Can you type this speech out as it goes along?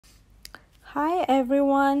Hi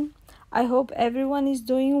everyone, I hope everyone is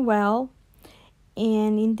doing well,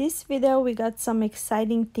 and in this video we got some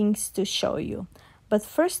exciting things to show you. But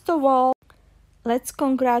first of all, let's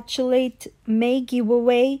congratulate May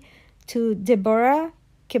giveaway to Deborah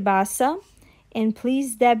Kebasa, and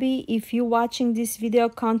please Debbie, if you're watching this video,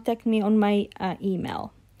 contact me on my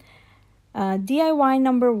email. DIY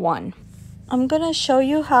number 1. I'm gonna show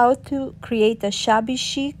you how to create a shabby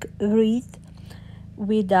chic wreath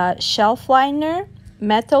with a shelf liner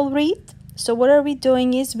metal wreath. So what are we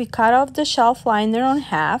doing is we cut off the shelf liner on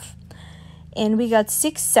half, and we got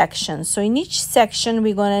 6 sections. So in each section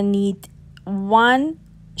we're gonna need 1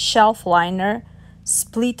 shelf liner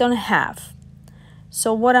split on half.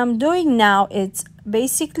 So what I'm doing now is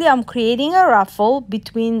basically I'm creating a ruffle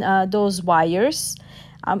between those wires.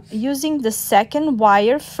 I'm using the second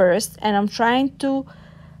wire first, and I'm trying to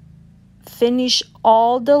finish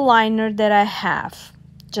all the liner that I have,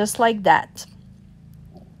 just like that.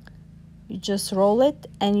 You just roll it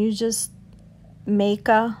and you just make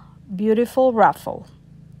a beautiful ruffle.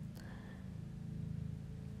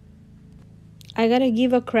 I gotta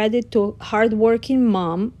give a credit to hardworking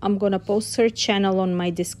mom. I'm gonna post her channel on my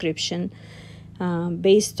description.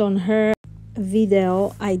 Based on her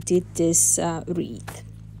video, I did this wreath.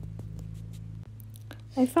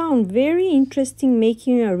 I found very interesting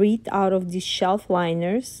making a wreath out of these shelf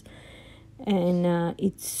liners, and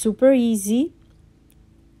it's super easy,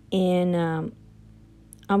 and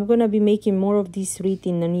I'm gonna be making more of this wreath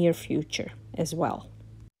in the near future as well.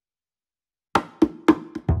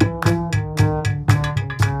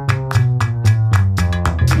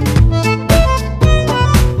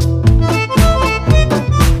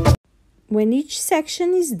 When each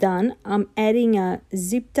section is done, I'm adding a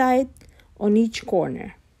zip tie on each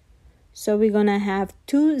corner. So we're gonna have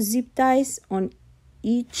 2 zip ties on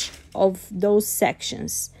each of those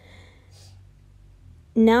sections.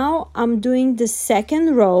 Now I'm doing the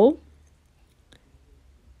second row.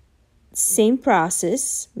 Same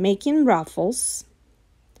process, making ruffles,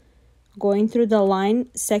 going through the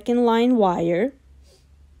second line wire,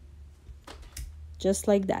 just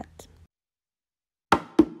like that.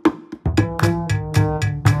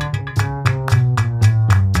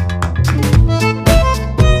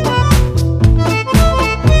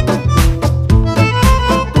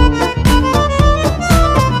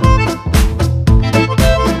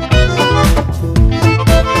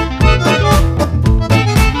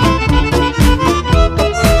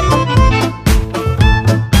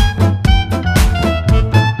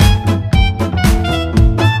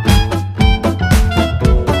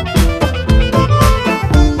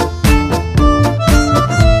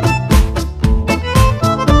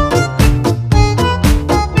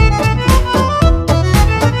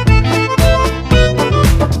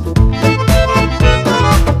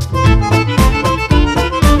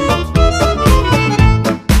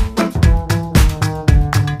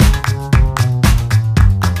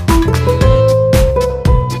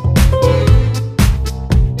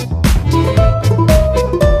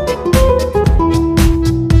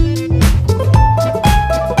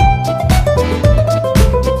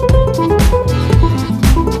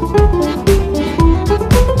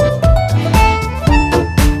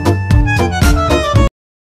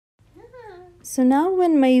 So now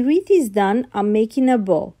when my wreath is done, I'm making a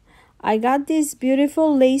bow. I got these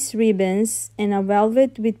beautiful lace ribbons and a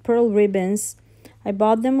velvet with pearl ribbons. I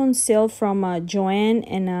bought them on sale from JoAnn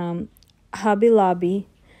and Hubby Lobby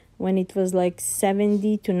when it was like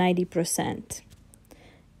 70 to 90%.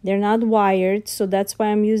 They're not wired, so that's why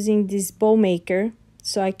I'm using this bow maker,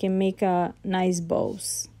 so I can make nice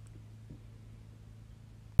bows.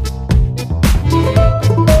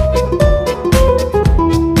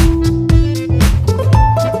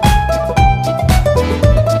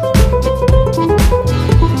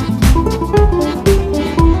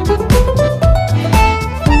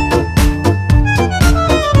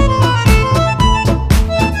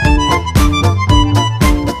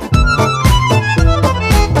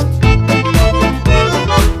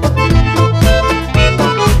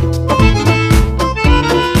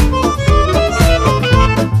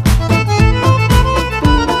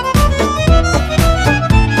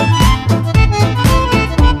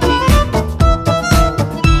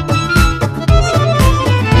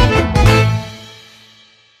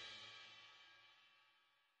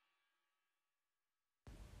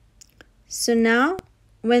 So now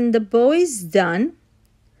when the bow is done,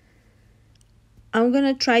 I'm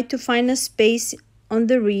gonna try to find a space on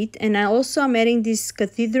the wreath, and I also am adding this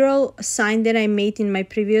cathedral sign that I made in my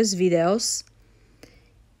previous videos.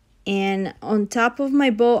 And on top of my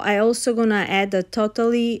bow, I also gonna add a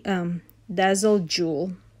totally dazzled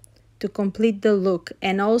jewel to complete the look.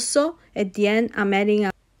 And also at the end, I'm adding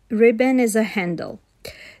a ribbon as a handle.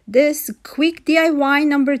 This quick DIY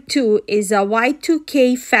number 2 is a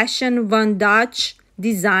Y2K fashion vandage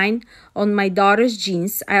design on my daughter's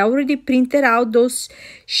jeans. I already printed out those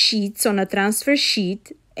sheets on a transfer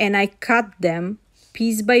sheet and I cut them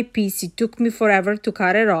piece by piece. It took me forever to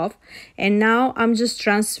cut it off, and now I'm just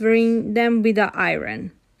transferring them with the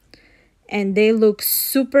iron. And they look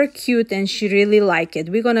super cute and she really liked it.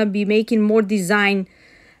 We're gonna be making more design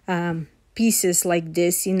pieces like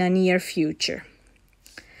this in the near future.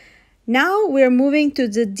 Now we're moving to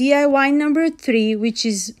the DIY number 3, which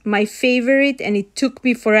is my favorite, and it took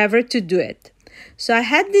me forever to do it. So I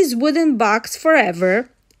had this wooden box forever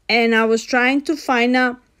and I was trying to find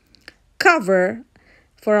a cover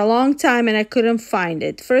for a long time and I couldn't find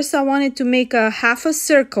it. First I wanted to make a half a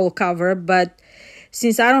circle cover, but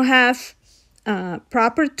since I don't have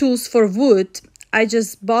proper tools for wood, I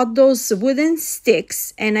just bought those wooden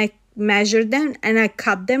sticks and I measured them and I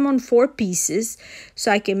cut them on 4 pieces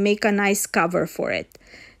so I can make a nice cover for it.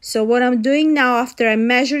 So what I'm doing now, after I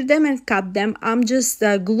measured them and cut them, I'm just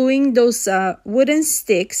gluing those wooden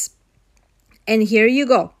sticks, and here you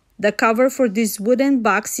go. The cover for this wooden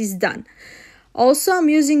box is done. Also, I'm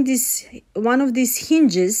using one of these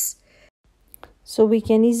hinges so we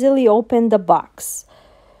can easily open the box.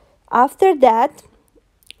 After that,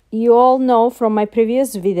 you all know from my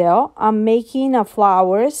previous video, I'm making a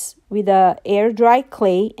flowers with a air dry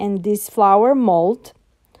clay and this flower mold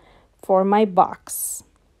for my box.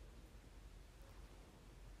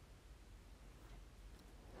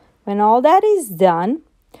 When all that is done,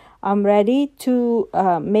 I'm ready to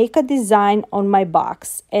make a design on my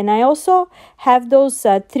box. And I also have those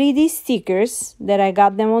 3D stickers that I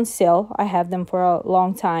got them on sale. I have them for a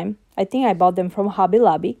long time. I think I bought them from Hubby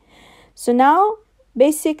Lobby. So now,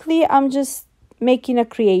 basically, I'm just making a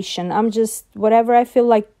creation. I'm just, whatever I feel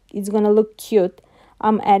like it's gonna look cute,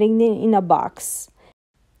 I'm adding it in a box.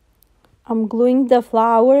 I'm gluing the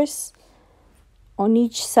flowers on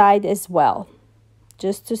each side as well,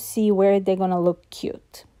 just to see where they're gonna look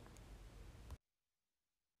cute.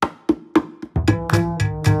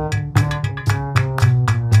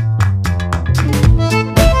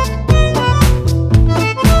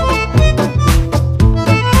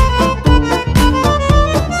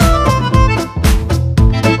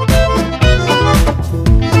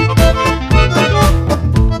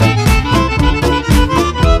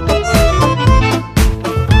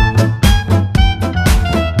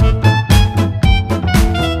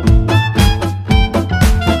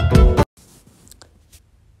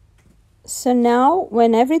 So now,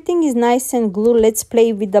 when everything is nice and glued, let's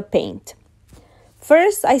play with the paint.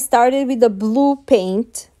 First, I started with the blue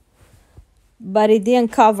paint, but it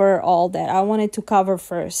didn't cover all that. I wanted to cover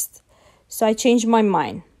first. So I changed my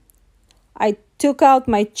mind. I took out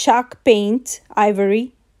my chalk paint,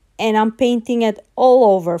 ivory, and I'm painting it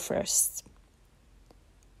all over first.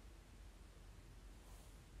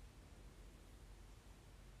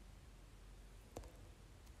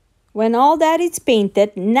 When all that is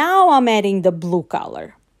painted, now I'm adding the blue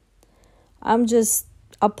color. I'm just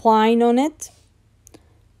applying on it,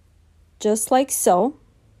 just like so,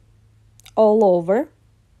 all over.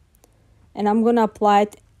 And I'm gonna apply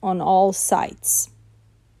it on all sides.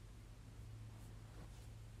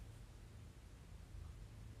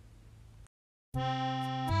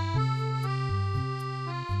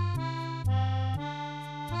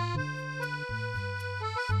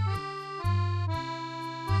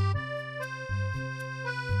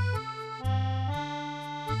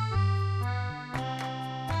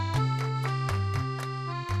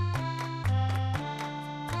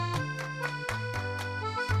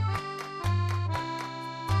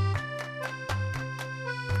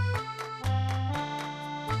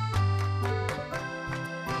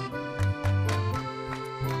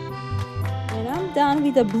 Done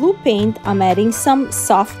with the blue paint, I'm adding some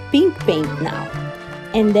soft pink paint now,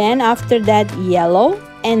 and then after that yellow,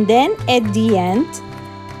 and then at the end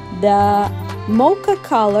the mocha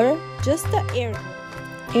color, just the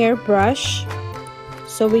airbrush,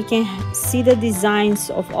 so we can see the designs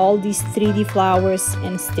of all these 3D flowers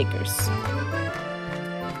and stickers.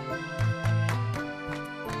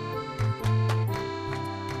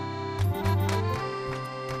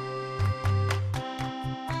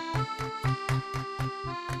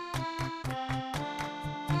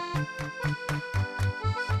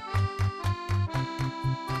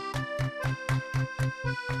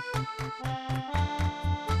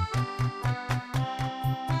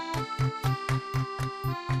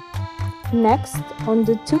 Next, on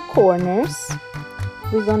the 2 corners,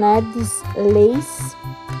 we're gonna add this lace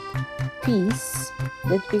piece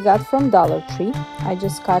that we got from Dollar Tree. I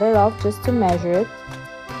just cut it off just to measure it.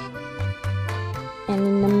 And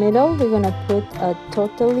in the middle, we're gonna put a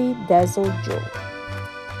totally dazzled jewel.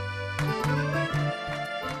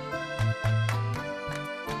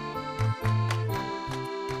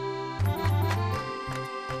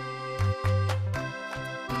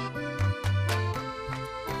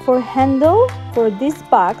 For handle, for this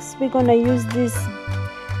box, we're gonna use this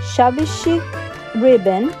Shabby Chic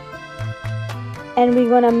ribbon, and we're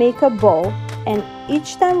gonna make a bow. And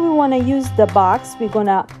each time we wanna use the box, we're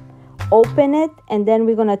gonna open it and then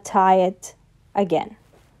we're gonna tie it again.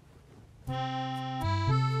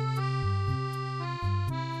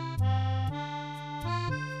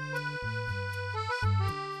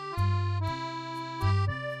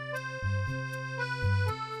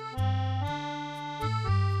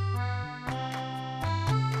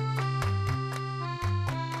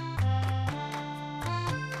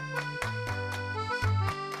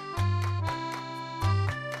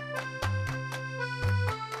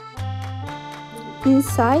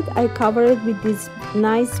 Inside, I cover it with this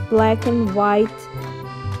nice black and white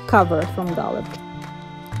cover from Dollar Tree.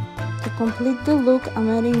 To complete the look, I'm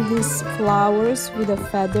adding these flowers with a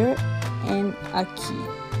feather and a key.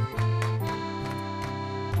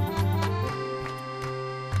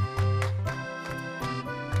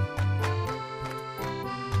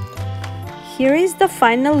 Here is the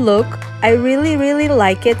final look. I really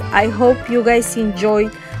like it. I hope you guys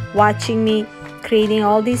enjoyed watching me creating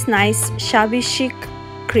all these nice shabby chic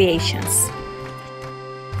creations.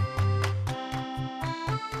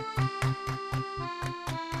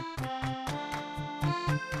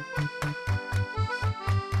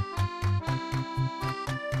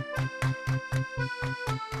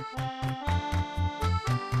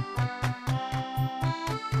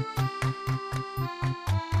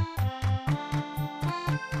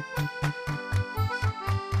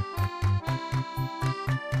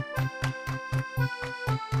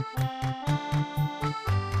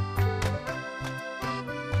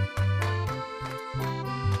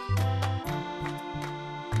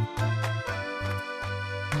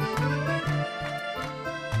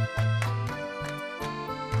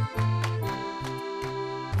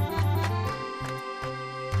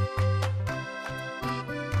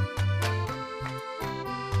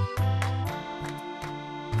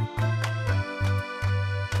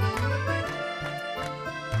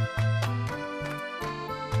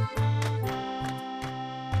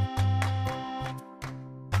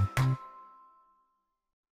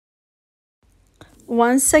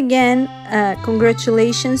 Once again,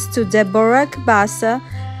 congratulations to Deborah Kabasa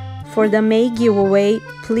for the May giveaway.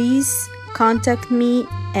 Please contact me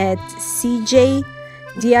at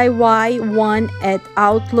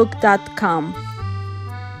cjdiy1@outlook.com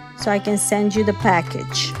so I can send you the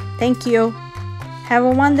package. Thank you. Have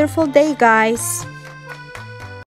a wonderful day, guys.